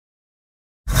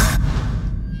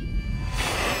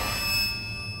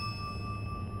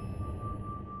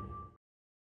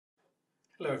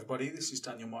Hello everybody, this is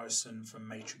Daniel Morrison from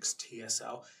Matrix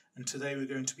TSL, and today we're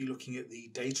going to be looking at the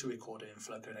data recorder in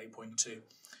Flowcode 8.2.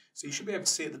 So you should be able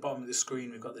to see at the bottom of the screen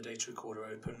we've got the data recorder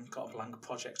open, we've got a blank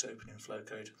project open in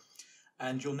Flowcode,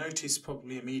 and you'll notice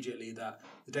probably immediately that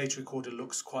the data recorder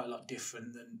looks quite a lot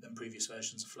different than previous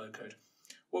versions of Flowcode.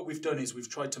 What we've done is we've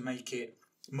tried to make it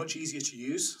much easier to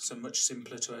use, so much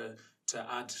simpler to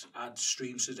add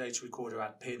streams to the data recorder,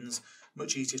 add pins,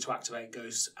 much easier to activate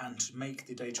ghosts, and to make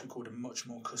the data recorder much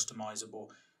more customizable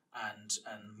and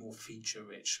more feature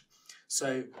rich.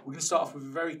 So we're going to start off with a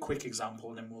very quick example,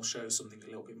 and then we'll show something a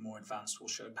little bit more advanced. We'll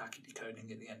show packet decoding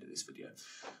at the end of this video.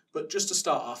 But just to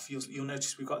start off, you'll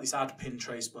notice we've got this add pin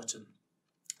trace button.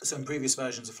 So in previous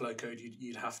versions of Flowcode,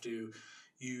 you'd have to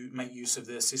make use of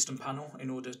the system panel in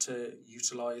order to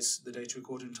utilize the data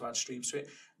recorder and to add streams to it.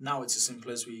 Now it's as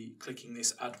simple as we clicking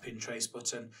this add pin trace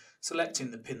button, selecting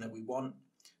the pin that we want,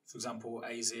 for example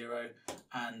A0,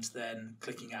 and then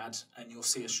clicking add, and you'll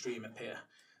see a stream appear.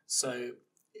 So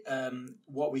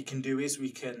what we can do is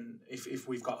we can, if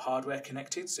we've got hardware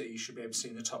connected, so you should be able to see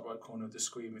in the top right corner of the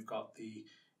screen, we've got the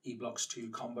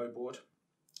eBlocks2 combo board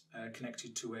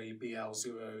connected to a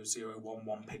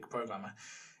BL0011 PIC programmer.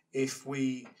 If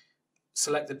we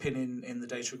select the pin in the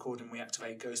data recorder and we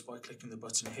activate Ghost by clicking the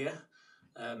button here,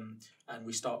 and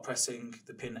we start pressing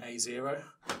the pin A0,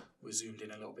 we're zoomed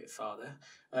in a little bit farther,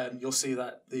 you'll see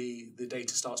that the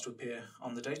data starts to appear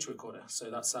on the data recorder. So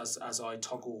that's as I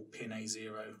toggle pin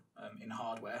A0 in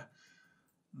hardware,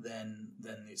 then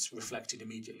it's reflected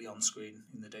immediately on screen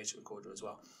in the data recorder as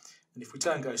well. And if we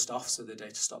turn Ghost off so the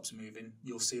data stops moving,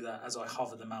 you'll see that as I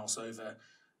hover the mouse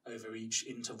over each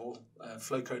interval,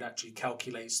 Flowcode actually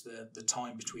calculates the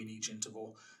time between each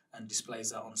interval and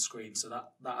displays that on screen. So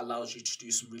that allows you to do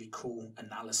some really cool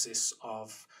analysis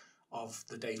of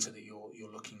the data that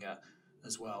you're looking at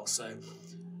as well. So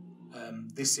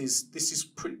this is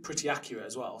pretty accurate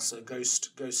as well. So Ghost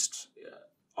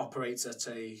operates at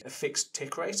a fixed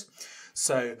tick rate.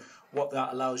 So what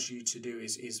that allows you to do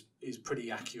is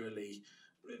pretty accurately,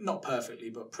 not perfectly,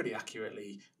 but pretty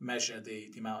accurately measure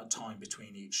the amount of time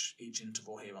between each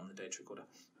interval here on the data recorder.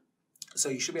 So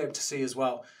you should be able to see as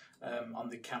well on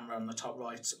the camera on the top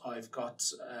right, I've got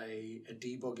a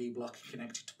debug eBlock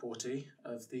connected to port E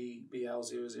of the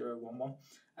BL0011,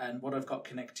 and what I've got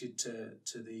connected to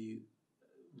the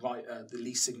right, the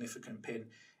least significant pin,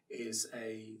 is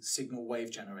a signal wave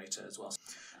generator as well.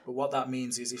 But what that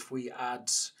means is if we add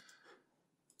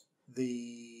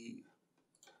the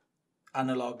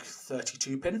analog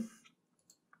 32 pin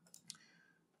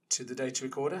to the data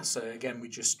recorder, so again we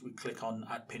click on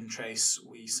add pin trace,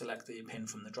 we select the pin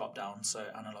from the drop down, so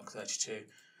analog 32,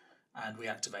 and we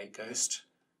activate Ghost,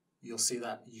 you'll see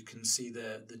that you can see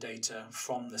the data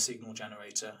from the signal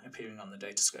generator appearing on the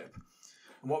datascope.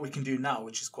 And what we can do now,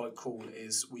 which is quite cool,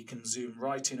 is we can zoom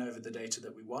right in over the data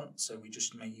that we want. So we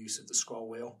just make use of the scroll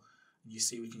wheel, and you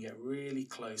see we can get really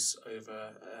close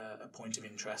over a point of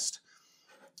interest.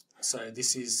 So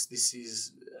this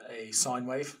is a sine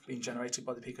wave being generated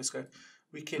by the picoscope.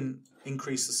 We can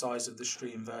increase the size of the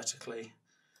stream vertically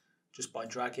just by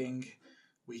dragging.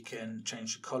 We can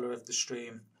change the color of the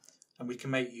stream, and we can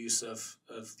make use of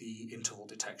the interval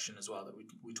detection as well that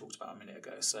we talked about a minute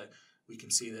ago. So we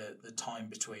can see the time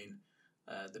between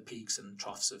the peaks and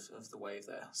troughs of the wave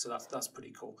there. So that's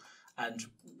pretty cool. And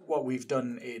what we've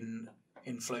done in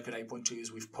Flowcode 8.2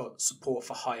 is we've put support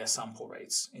for higher sample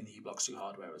rates in the eBlocks2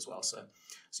 hardware as well. So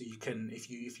you can, if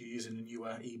you're using a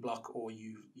newer eBlock, or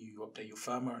you update your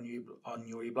firmware on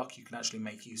your eBlock, you can actually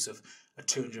make use of a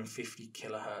 250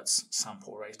 kilohertz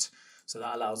sample rate. So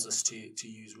that allows us to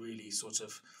use really sort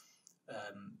of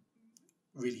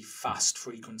really fast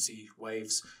frequency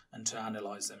waves and to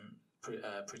analyze them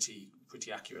pretty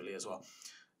accurately as well.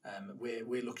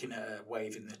 We're looking at a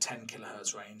wave in the 10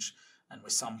 kilohertz range, and we're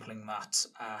sampling that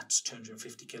at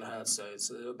 250 kilohertz, so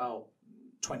it's about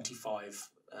 25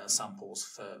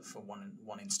 samples for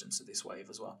one instance of this wave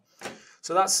as well.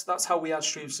 So that's how we add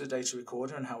streams to the data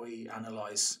recorder and how we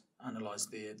analyze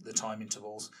the time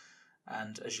intervals.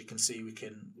 And as you can see, we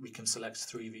can select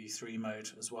 3v3 mode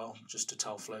as well, just to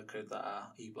tell Flowcode that our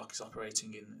eBlock is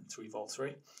operating in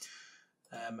 3v3.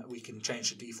 We can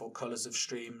change the default colors of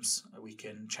streams. We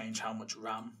can change how much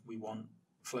RAM we want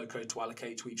Flowcode to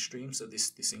allocate to each stream. So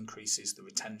this increases the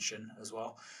retention as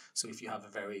well. So if you have a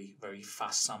very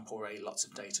fast sample rate, lots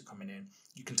of data coming in,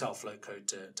 you can tell Flowcode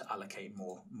to allocate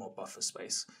more buffer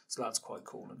space. So that's quite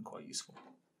cool and quite useful.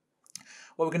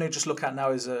 What we're going to just look at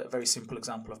now is a very simple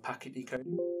example of packet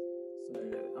decoding.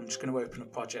 So I'm just going to open a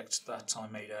project that I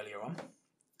made earlier on.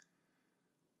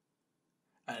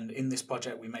 And in this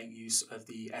project, we make use of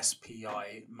the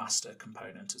SPI master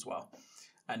component as well.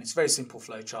 And it's a very simple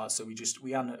flowchart. So we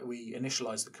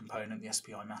initialize the component, the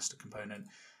SPI master component,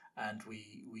 and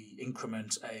we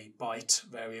increment a byte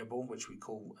variable, which we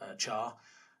call char,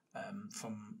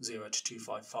 from 0 to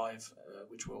 255,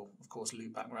 which will of course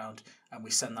loop back round, and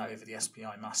we send that over the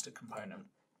SPI master component.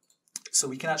 So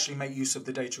we can actually make use of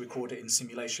the data recorder in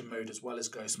simulation mode as well as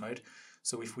ghost mode.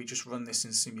 So if we just run this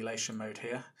in simulation mode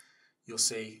here, you'll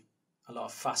see a lot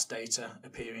of fast data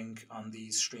appearing on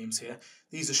these streams here.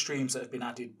 These are streams that have been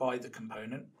added by the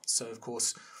component. So of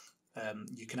course,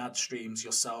 you can add streams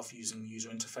yourself using the user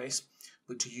interface,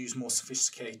 but to use more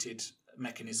sophisticated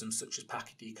mechanisms such as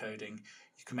packet decoding,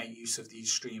 you can make use of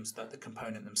these streams that the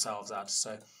component themselves add.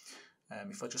 So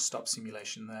if I just stop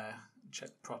simulation there, check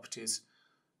the properties,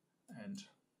 and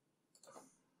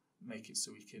make it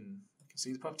so we can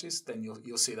see the properties, then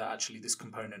you'll see that actually this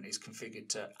component is configured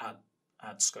to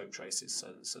add scope traces,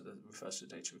 so that refers to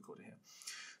the data recorder here.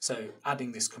 So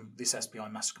adding this SPI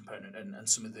master component and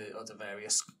some of the other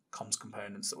various comms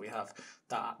components that we have,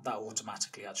 that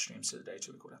automatically adds streams to the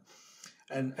data recorder.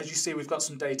 And as you see, we've got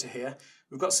some data here.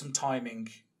 We've got some timing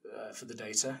for the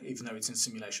data, even though it's in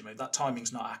simulation mode. That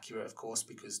timing's not accurate, of course,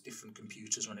 because different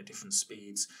computers run at different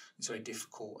speeds. It's very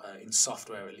difficult in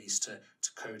software, at least, to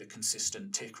code a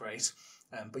consistent tick rate.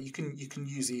 But you can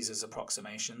use these as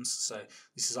approximations. So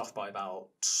this is off by about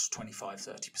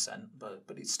 25–30%,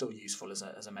 but it's still useful as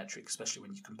a metric, especially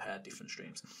when you compare different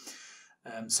streams.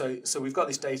 So we've got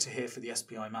this data here for the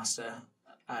SPI master,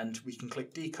 and we can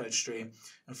click decode stream,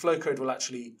 and Flowcode will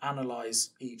actually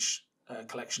analyze each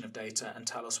collection of data and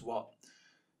tell us what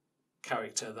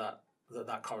character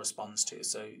that corresponds to.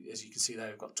 So as you can see there,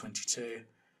 we've got 22.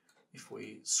 If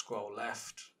we scroll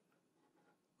left,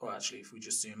 or actually if we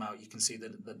just zoom out, you can see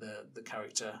that the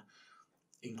character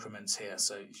increments here.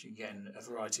 So if you get a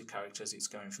variety of characters, it's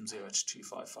going from 0 to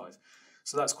 255.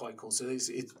 So that's quite cool. So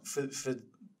for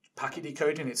packet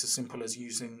decoding, it's as simple as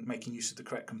making use of the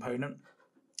correct component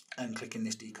and clicking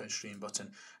this decode stream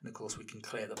button. And of course we can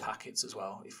clear the packets as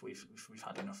well if we've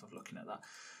had enough of looking at that.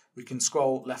 We can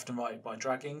scroll left and right by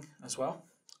dragging as well.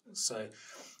 So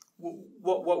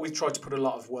what we've tried to put a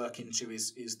lot of work into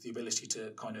is the ability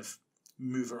to kind of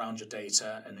move around your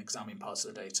data and examine parts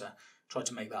of the data. Try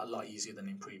to make that a lot easier than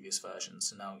in previous versions.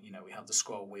 So now we have the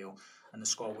scroll wheel, and the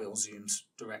scroll wheel zooms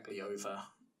directly over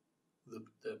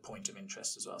the point of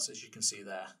interest as well. So as you can see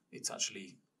there, it's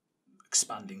actually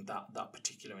expanding that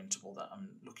particular interval that I'm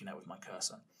looking at with my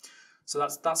cursor. So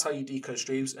that's how you decode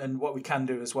streams. And what we can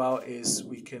do as well is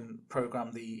we can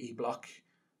program the eBlock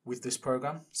with this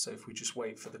program. So if we just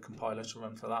wait for the compiler to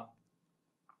run for that,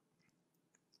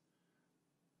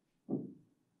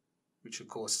 which of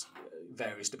course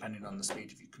varies depending on the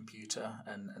speed of your computer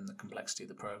and the complexity of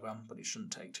the program, but it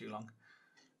shouldn't take too long.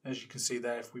 As you can see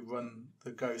there, if we run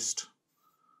the ghost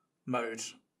mode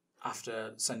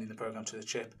after sending the program to the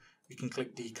chip, we can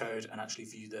click decode and actually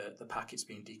view the packets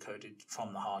being decoded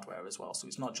from the hardware as well. So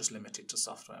it's not just limited to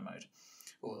software mode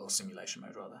or simulation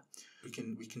mode rather.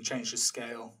 We can change the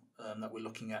scale that we're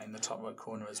looking at in the top right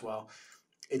corner as well.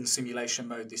 In simulation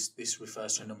mode, this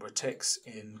refers to a number of ticks.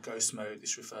 In ghost mode,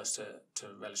 this refers to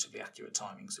relatively accurate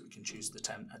timing. So we can choose a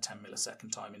 10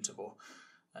 millisecond time interval,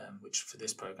 which for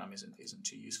this program isn't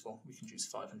too useful. We can choose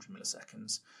 500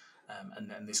 milliseconds. And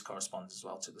then this corresponds as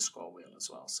well to the scroll wheel as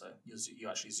well. So you're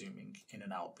actually zooming in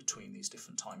and out between these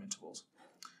different time intervals.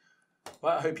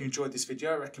 Well, I hope you enjoyed this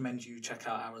video. I recommend you check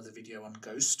out our other video on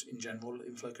Ghost in general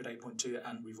in Flowcode 8.2,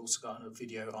 and we've also got a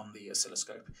video on the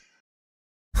oscilloscope.